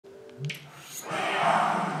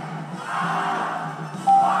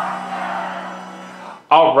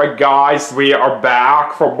Alright guys, we are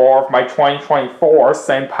back for more of my 2024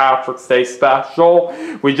 St. Patrick's Day special.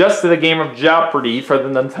 We just did a game of Jeopardy for the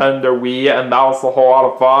Nintendo Wii, and that was a whole lot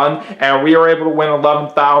of fun. And we were able to win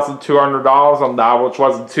 $11,200 on that, which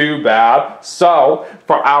wasn't too bad. So,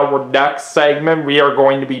 for our next segment, we are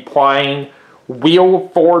going to be playing Wheel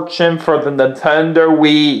of Fortune for the Nintendo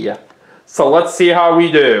Wii. So let's see how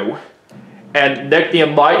we do. And Nick the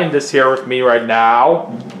Enlightened is here with me right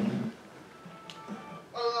now.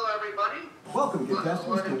 Welcome,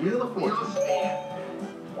 contestants, to Wheel of Fortune.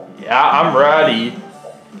 Yeah, I'm ready.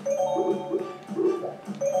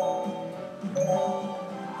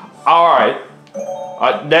 Alright.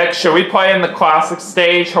 Nick, should we play in the classic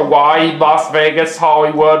stage? Hawaii, Las Vegas,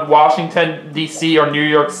 Hollywood, Washington, D.C., or New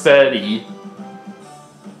York City?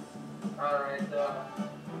 Alright,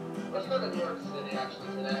 let's go to New York City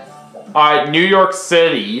actually today. Alright, New York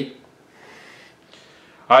City.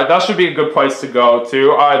 Alright, that should be a good place to go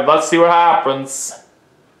to. Alright, let's see what happens.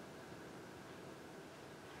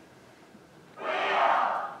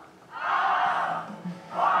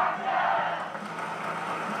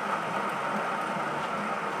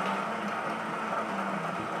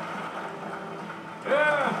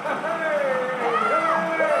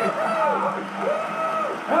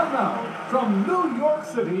 And now, from New York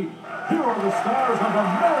City, here are the stars of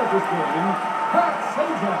America's Game, Pat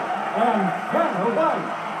Sajak and Hannah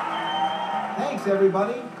White. Thanks,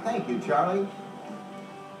 everybody. Thank you, Charlie.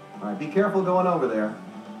 All right, be careful going over there.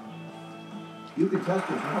 You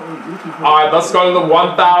contestants normally do too. All right, let's go to the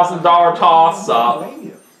 $1,000 toss-up.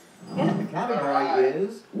 The category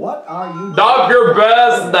is, what are you doing? None of your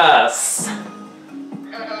business.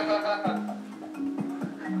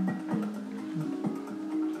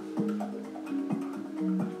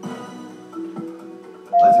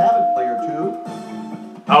 Let's have it, player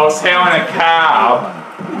 2. I was hailing a cab.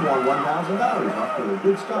 You won $1,000. Off to a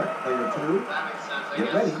good start, player 2. That makes sense, I Get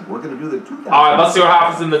guess. ready. We're going to do the $2,000. Alright, let's see what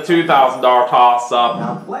happens in the $2,000 toss-up.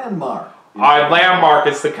 Now, landmark. Alright, landmark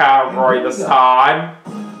is the category this time.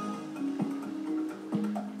 And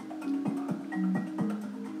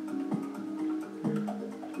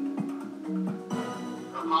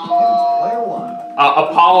it's player 1.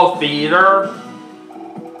 Apollo Theater.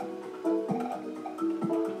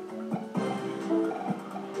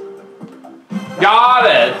 Got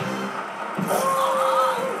it!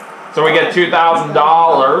 So we get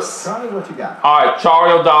 $2,000. Charlie, what you got? Alright,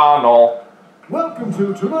 Charlie O'Donnell. Welcome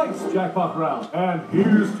to tonight's jackpot round, and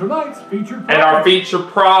here's tonight's featured prize. And our feature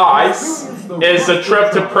prize is a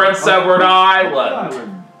trip to Prince Edward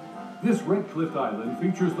Island. This red-cliffed island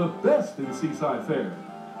features the best in seaside fare.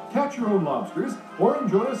 Catch your own lobsters or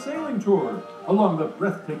enjoy a sailing tour along the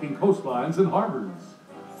breathtaking coastlines and harbors.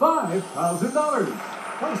 $5,000.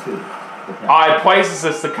 Places. Alright, places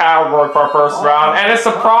is the category for our first round, and it's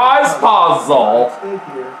a prize puzzle. Stay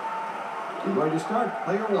here. We're going to start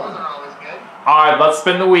player 1. Those are always good. Alright, let's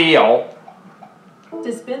spin the wheel.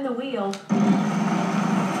 To spin the wheel,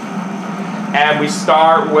 And we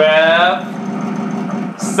start with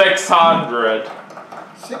 600.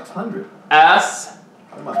 600. S,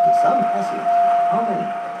 There must be some S's. How many?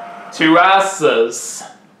 2 S's.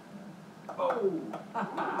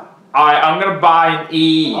 Alright, I'm gonna buy an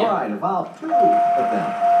E. All right, about 2 of them.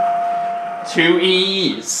 2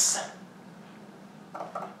 E's.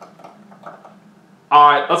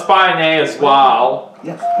 Alright, let's buy an A as well.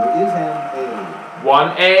 Yes, there is an A.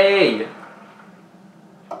 1 A.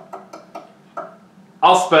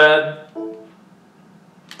 I'll spin.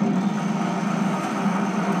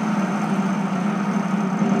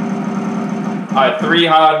 Alright,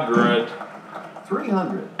 300.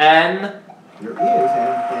 300. N. There is an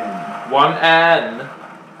N. 1 N.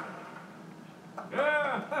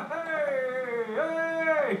 Yeah,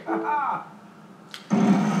 hey, ha, ha.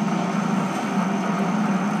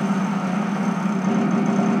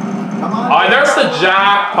 Come on. Alright, there's the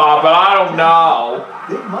jackpot, but I don't know.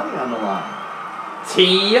 Big money on the line.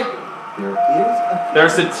 T. There is a T.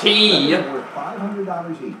 There's a T. That's worth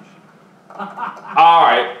 $500 each.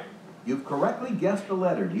 Alright. You've correctly guessed the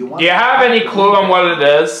letter. Do you want? Do you have any clue on what it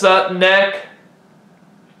is, Nick?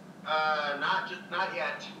 Not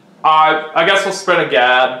yet. I guess we'll spin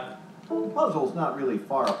again. The puzzle's not really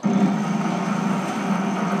far.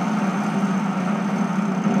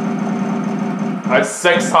 That's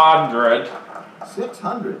 600.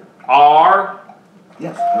 600. R.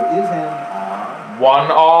 Yes, there is an R.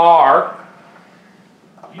 1 R.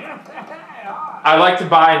 I like to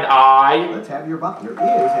buy an I. Let's have your buck. There is an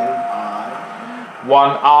I.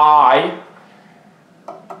 1 I.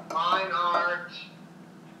 Mine aren't.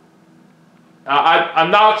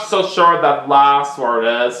 I'm not so sure that last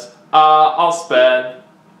word is. I'll spin.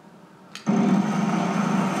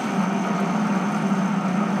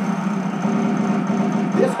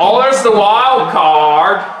 Oh, there's the wild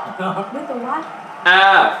card. With the what?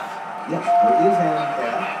 F. Yes, there is an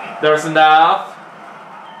F. There's an F.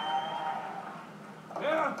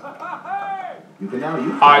 You can now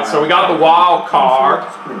use Alright, so we got the wild card.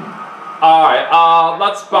 Alright,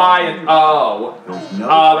 let's buy an O.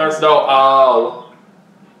 There's no O.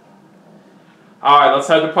 Alright, let's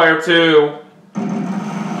head to player 2.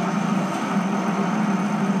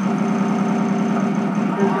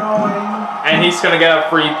 And he's gonna get a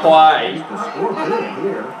free play. The score good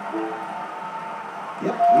here. Yep, we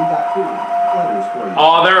got 2 letters for you.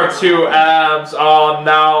 Oh, there are 2 M's. Oh,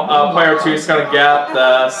 now player 2 is gonna get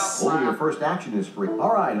this. Only your first action is free.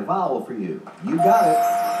 All right, a vowel for you. You got it.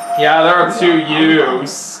 Yeah, there are 2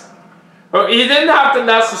 U's. But he didn't have to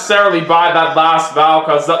necessarily buy that last vowel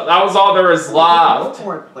because that was all there is Go left.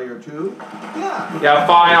 for it, player 2. Yeah. Yeah,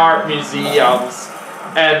 fine art museums.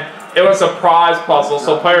 And it was a prize puzzle,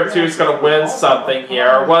 so player 2 is going to win something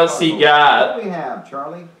here. What does he What get? do we have,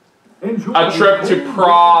 Charlie? Enjoy A trip to the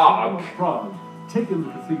Prague. Prague. Take in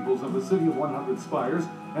the cathedrals of the city of 100 spires,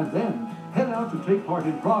 and then head out to take part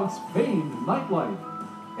in Prague's famed nightlife.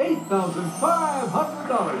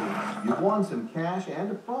 $8,500. You've won some cash and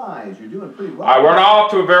a prize. You're doing pretty well. Alright, we're not off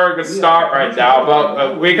to a very good start right now,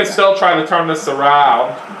 but we can still try to turn this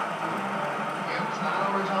around. Yeah, it's not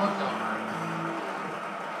over till it's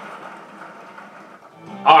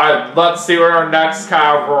over. Alright, let's see what our next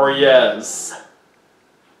category is.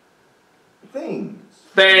 Things.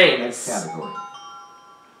 Things. Next category.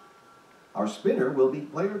 Our spinner will be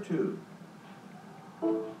player 2.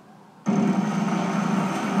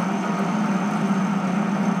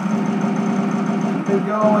 Keep it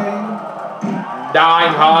going.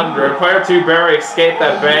 900. Player 2 barely escaped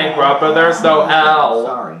that bankrupt, but there's no L.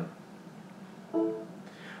 Sorry.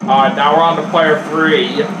 Alright, now we're on to player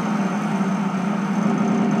 3.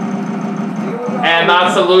 And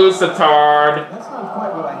that's a Lusitard. That's not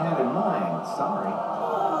quite what I had in mind. Sorry.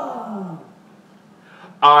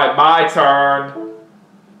 Alright, my turn.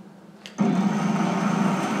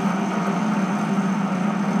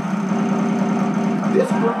 This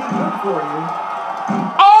could be good for you.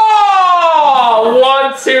 Oh!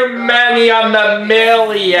 One too many on the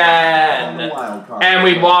million. Wild card. And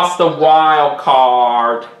we lost the wild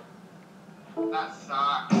card. That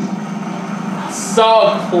sucks.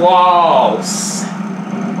 So close.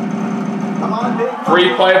 Come on, big Free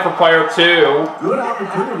man. play for player 2. Good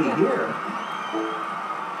opportunity here.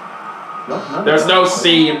 Nope, none of There's that. no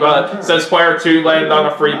C, but since player 2 landed on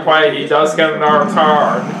a free play, he does get another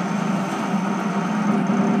turn.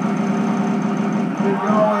 Keep it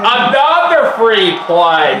going. Another free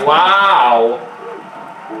play! Wow!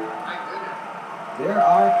 My goodness. There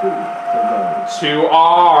are 2 to 2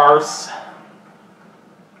 R's.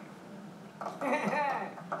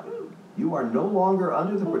 go. You are no longer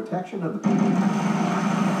under the protection of the...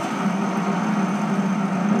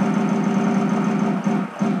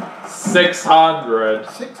 600.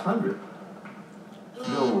 600.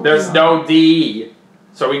 No. There's no D.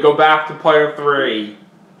 So we go back to player 3.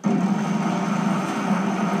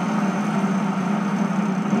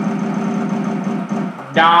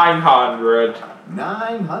 900.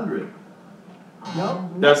 900. Nope.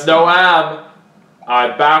 There's no M.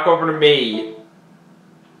 Alright, back over to me.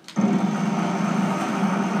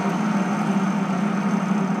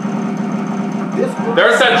 This will-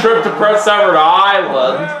 There's that trip to Prince Edward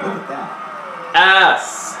Island. Look at that.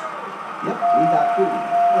 S. Yep, we got 2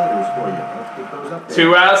 letters for you. Let's get those up there.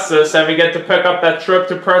 2 S's, and we get to pick up that trip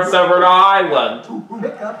to Prince Edward Island.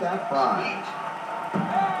 Pick up that prize.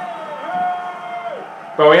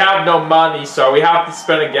 But we have no money, so we have to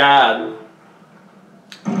spin again.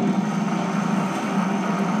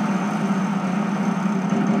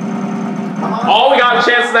 Come on. Oh, we got a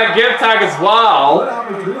chance at that gift tag as Good well.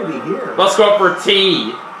 opportunity here. Let's go for T.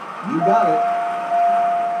 You got it.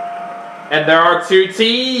 And there are 2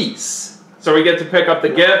 T's. So we get to pick up the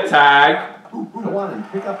gift tag. Go on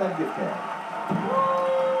and pick up that gift tag.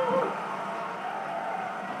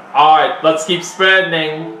 Alright, let's keep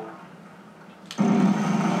spinning.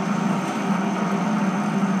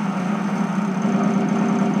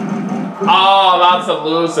 Oh, that's a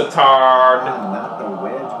Lusitard. Not the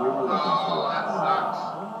wedge we were looking for. That sucks.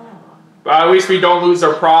 But at least we don't lose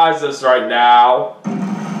our prizes right now. I don't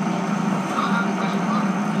have to question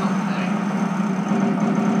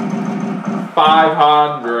about the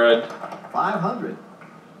 500. 500.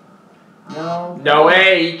 No. No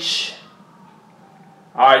H.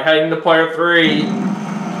 Alright, heading to player 3.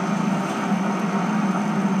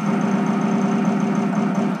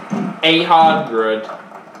 800.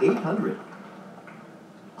 800.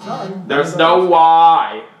 Sorry. There's no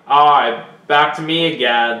Y. Alright, back to me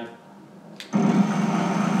again. Keep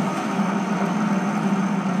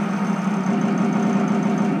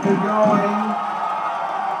it going.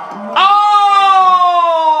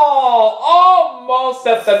 Almost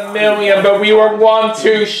at the million, but we were one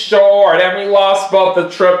too short, and we lost both the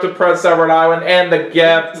trip to Prince Edward Island and the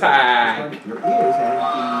gift tag. There is an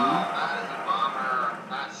That is a bummer.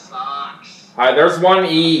 That sucks. Alright, there's one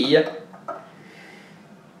E,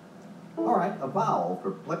 All right, a vowel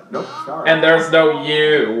for nope, sorry. and there's no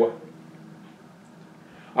U.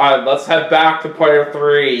 Alright, let's head back to player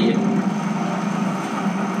 3.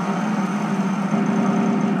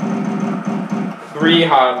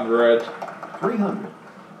 300. 300.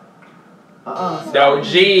 No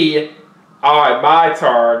G. Alright, my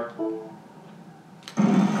turn.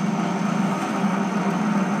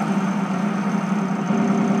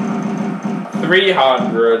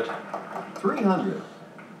 $300. 300.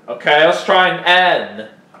 Okay, let's try an N.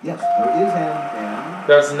 Yes, there is an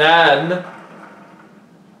There's an N.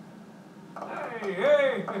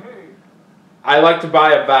 Hey. I like to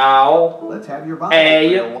buy a vowel. Let's have your vowel.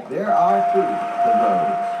 A. There are 2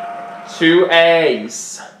 of those. 2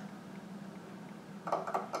 A's.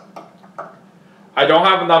 I don't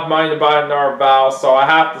have enough money to buy another vowel, so I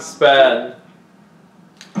have to spend.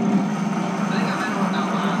 I think I know what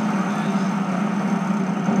that last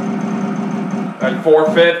one is. At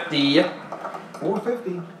 450.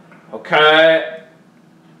 450. Okay.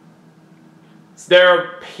 Is there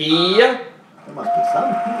a P? There must be some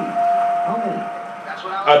P. How many? That's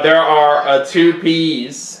what I was There are 2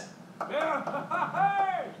 P's.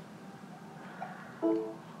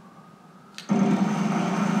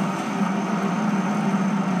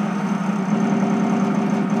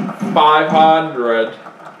 $500.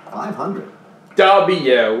 500.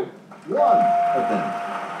 W. One of them.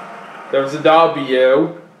 There's a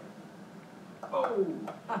W.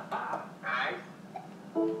 Nice.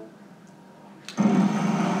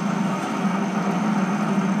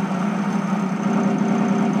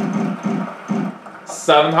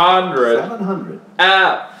 700. 700.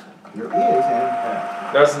 F. There is an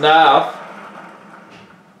F. There's an F.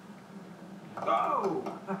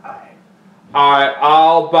 Alright,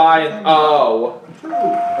 I'll buy an O. 2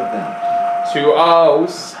 of them. 2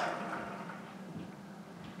 O's.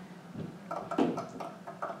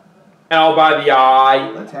 And I'll buy the I.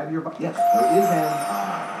 Let's have your. Yes, there is an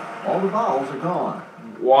I. All the vowels are gone.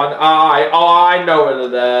 1 I. Oh, I know what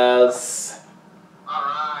it is.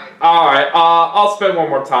 Alright. Alright, I'll spend one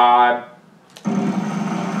more time.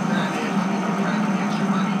 That is, you're trying to get your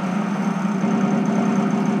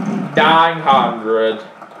money. 900.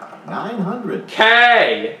 900.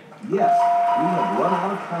 K. Yes, we have run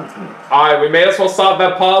out of consonants. Alright, we may as well solve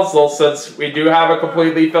that puzzle since we do have it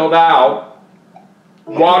completely filled out.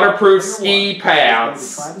 Waterproof ski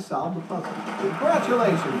pants. Try to solve the puzzle.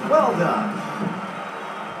 Congratulations, well done.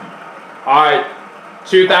 Alright,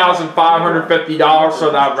 $2,550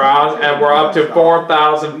 for that round, and we're up to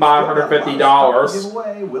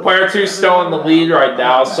 $4,550. Player 2's still in the lead right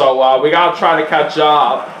now, so we gotta try to catch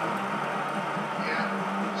up.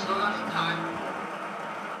 Yeah, still got some time.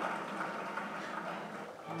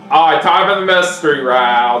 Alright, time for the mystery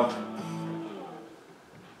round.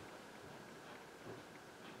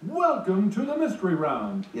 Welcome to the mystery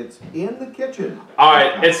round. It's in the kitchen.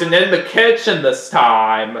 Alright, it's an in the kitchen this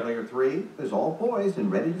time. Player 3 is all poised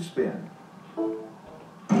and ready to spin.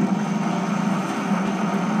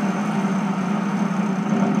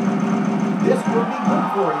 This will be good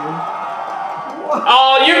for you. What?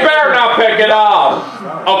 Oh, you better not pick it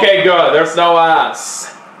up. Okay, good. There's no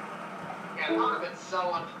S. Yeah, it would have been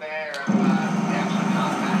so unfair if they actually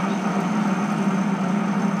got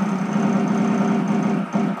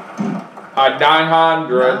that.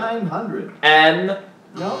 900. 900. N.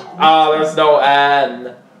 No. Oh, there's no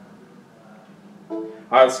N. Alright,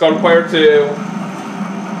 let's go to player 2.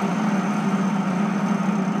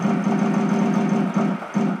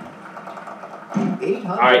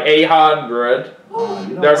 Alright, 800.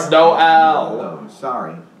 There's no L. Oh,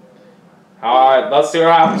 sorry. Alright, let's see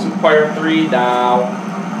what happens with player 3 now.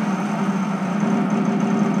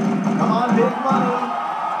 Come on, big money.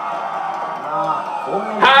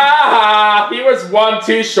 Ha ha! He was one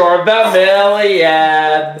too short of the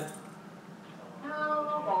million.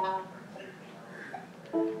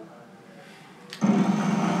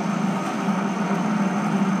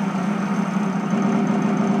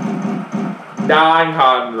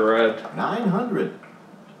 $900. 900.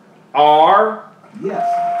 R. Yes.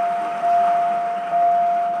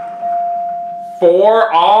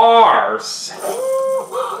 4 R's.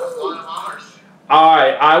 Wow, there's a lot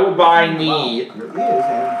Alright, I will buy an E. There is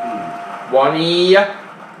an E. One E.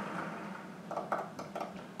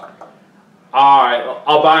 Alright,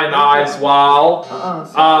 I'll buy an I as well.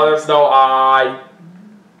 There's no I.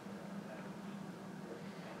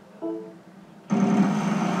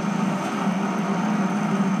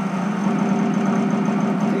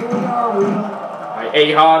 Here we are, we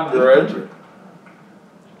 800.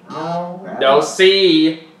 No. No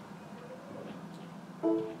C.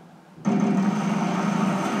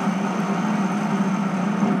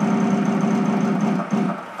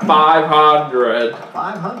 $500.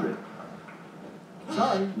 500.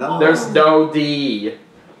 Sorry. No. There's no D.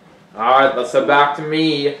 Alright, let's head back to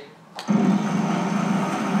me.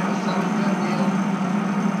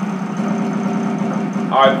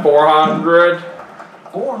 Alright, 400.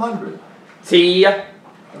 400. T. There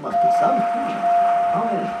must be some key. How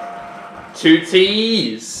many? 2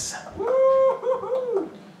 T's. Woo-hoo-hoo.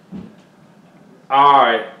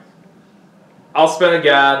 Alright. I'll spin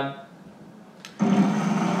again.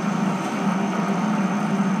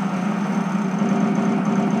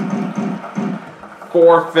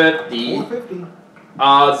 $450. 450.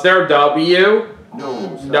 Is there a W?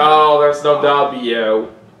 No. Sorry. No, there's no W.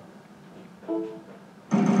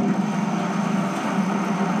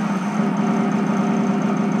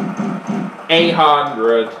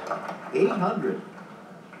 $800. 800.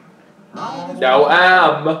 No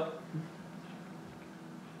M.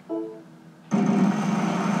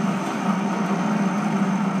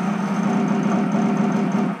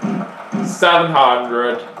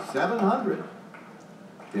 $700. 700.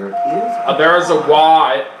 There is. There's a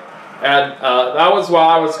Y, and that was what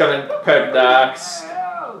I was gonna pick next.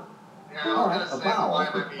 All right, a vowel,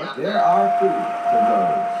 but there are 2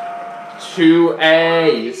 to 2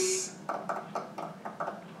 A's.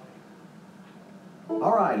 those.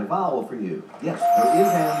 All right, a vowel for you. Yes, there is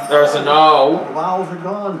an. There's an All O. the vowels are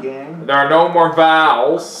gone, gang. There are no more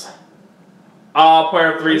vowels.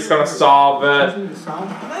 Player 3 is gonna solve it. Choosing to solve.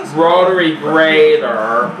 Nice. Rotary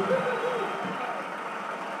grader.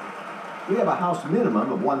 We have a house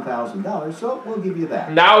minimum of $1,000, so we'll give you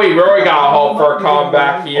that. Now we really gotta hope for a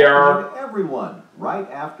comeback here. Everyone, right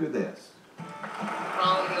after this.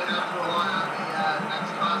 Probably gonna have to rely on the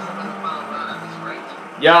next toss-up in the final round at this rate.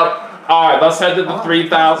 Yep. Alright, let's head to the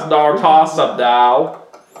 $3,000 toss-up now.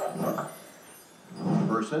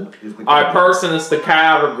 Person is the. Alright, person is the Let's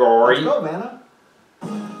category. go, Vanna.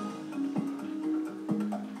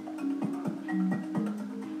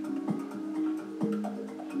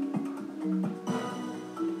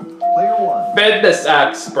 Player 1. Fitness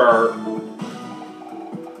expert.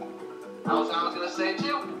 That was what I was gonna say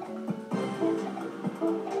too.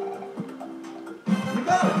 You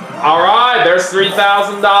got it. Alright, there's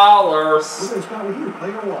 $3,000. We're going to start with you,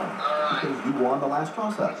 player 1. Alright. Because you won the last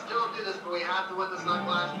toss-up. Still do this, but we have to win this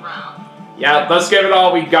last round. Yeah, let's give it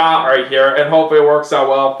all we got right here, and hopefully it works out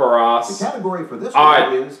well for The us. category for this All one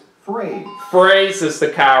right. is phrase. Phrase is the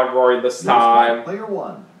category this Your start, time. Player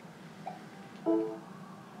 1.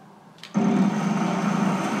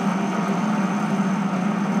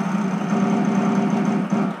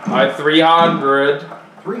 Alright, 300.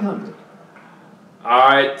 300.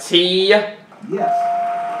 Alright, T. Yes.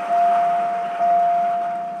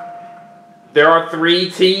 There are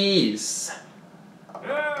 3 T's. Hey!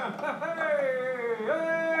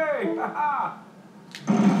 Ha-ha!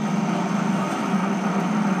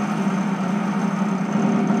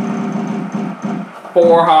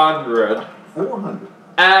 400. 400.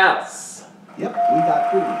 S. Yep, we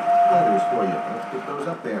got 2 letters for you. Let's get those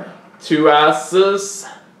up there. 2 S's.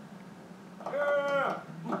 Yeah!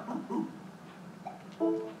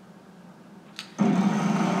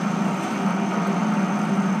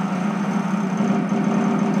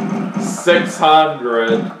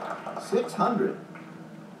 600. 600.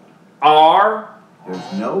 R.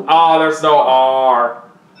 There's no. Oh, there's no R.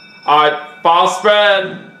 Alright, ball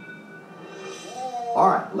spin. All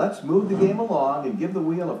right, let's move the game along and give the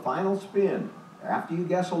wheel a final spin. After you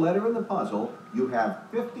guess a letter in the puzzle, you have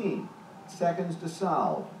 15 seconds to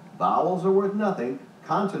solve. Vowels are worth nothing.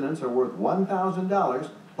 Consonants are worth $1,000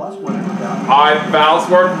 plus whatever value. Alright, vowels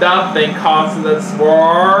worth nothing. Consonants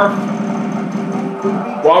worth.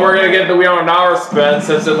 Well, we're gonna get the wheel on our spin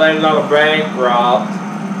since it landed on a bankrupt.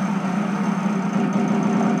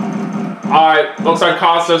 Alright, looks like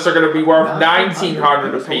consonants are gonna be worth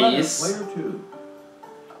 $1,900 apiece. Player 2.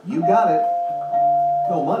 You got it.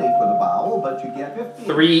 No money for the vowel, but you get 15.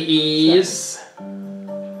 3 E's.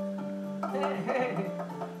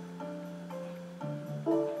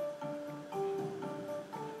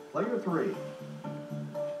 Player 3.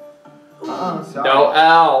 Sorry. No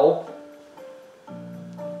L.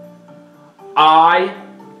 I.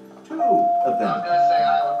 2 of I was them. gonna say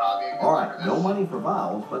I would probably be a good All one right, for no this. money for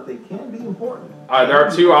vowels, but they can be important. There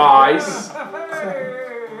are 2 I's. Hey!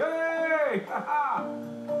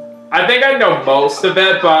 I think I know most of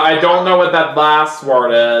it, but I don't know what that last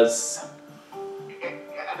word is.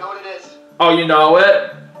 I know what it is. Oh, you know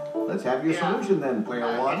it? Let's have your solution then, player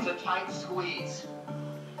It's one. a tight squeeze.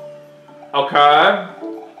 Okay.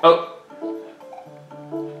 Oh.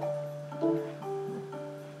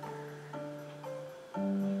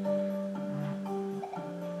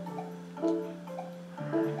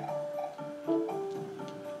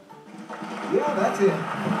 Yeah, that's it.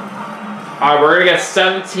 Alright, we're gonna get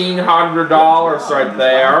 $1,700 right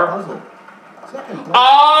there. Puzzle. Second place.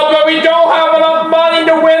 Oh, but we don't have enough money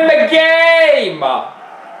to win the game!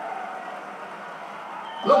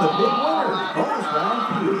 You're the big winner. Bonus round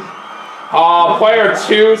for you. Player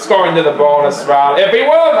 2's going to the bonus round. If we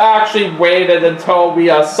would have actually waited until we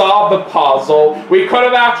solved the puzzle, we could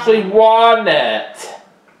have actually won it.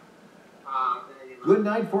 Good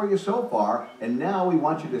night for you so far, and now we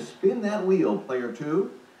want you to spin that wheel, player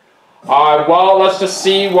 2. Alright, well, let's just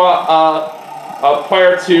see what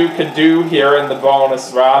player 2 can do here in the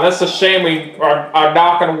bonus round. It's a shame we are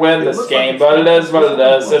not going to win this game, but it is what it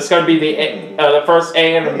is. It's going to be the first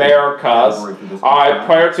A in Americas. Alright,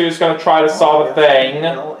 player 2 is going to try to solve a thing.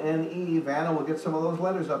 L-N-E. Vanna will get some of those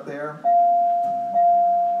letters up there.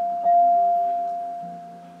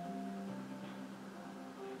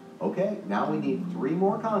 Okay, now we need 3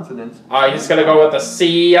 more consonants. Alright, he's going to go with a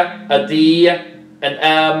C, a D, an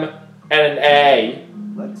M, and an A.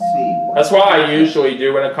 Let's see. That's what I usually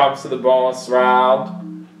do when it comes to the bonus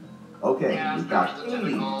round. Okay, Yeah, you've got that's the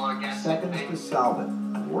typical, I 80 guess. seconds to solve it.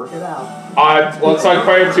 Work it out. Looks like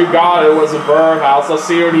player 2 got it. It was a birdhouse. Let's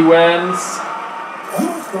see what he wins.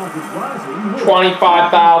 Your stock is rising with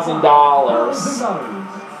 $25,000.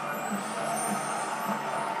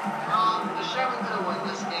 The Chevy could win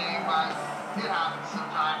this game, but it happens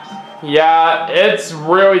sometimes. Yeah, it's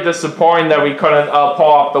really disappointing that we couldn't pull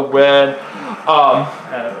off the win.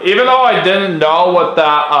 Even though I didn't know what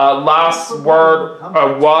that last word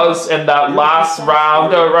was in that last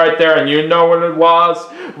round right there, and you know what it was,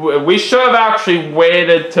 we should have actually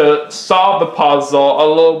waited to solve the puzzle a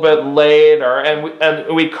little bit later,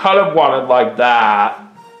 and we could have won it like that.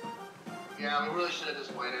 Yeah, we really should have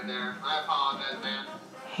just waited there. I apologize, man.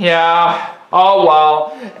 Yeah, oh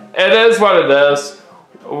well, it is what it is.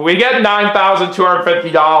 We get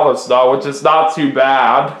 $9,250 though, which is not too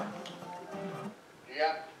bad.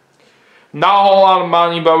 Yep. Not a whole lot of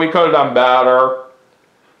money, but we could have done better.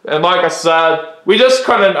 And like I said, we just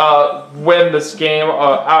couldn't win this game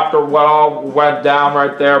after what all went down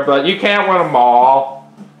right there, but you can't win them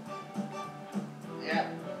all. Yep.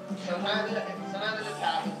 Sometimes it just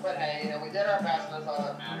happens, but hey, we did our best, and that's all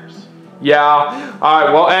that matters. Yeah,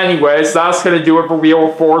 alright, well anyways, that's going to do it for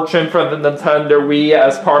Wheel of Fortune for the Nintendo Wii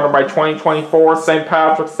as part of my 2024 St.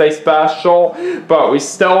 Patrick's Day special, but we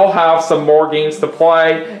still have some more games to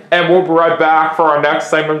play, and we'll be right back for our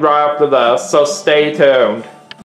next segment right after this, so stay tuned.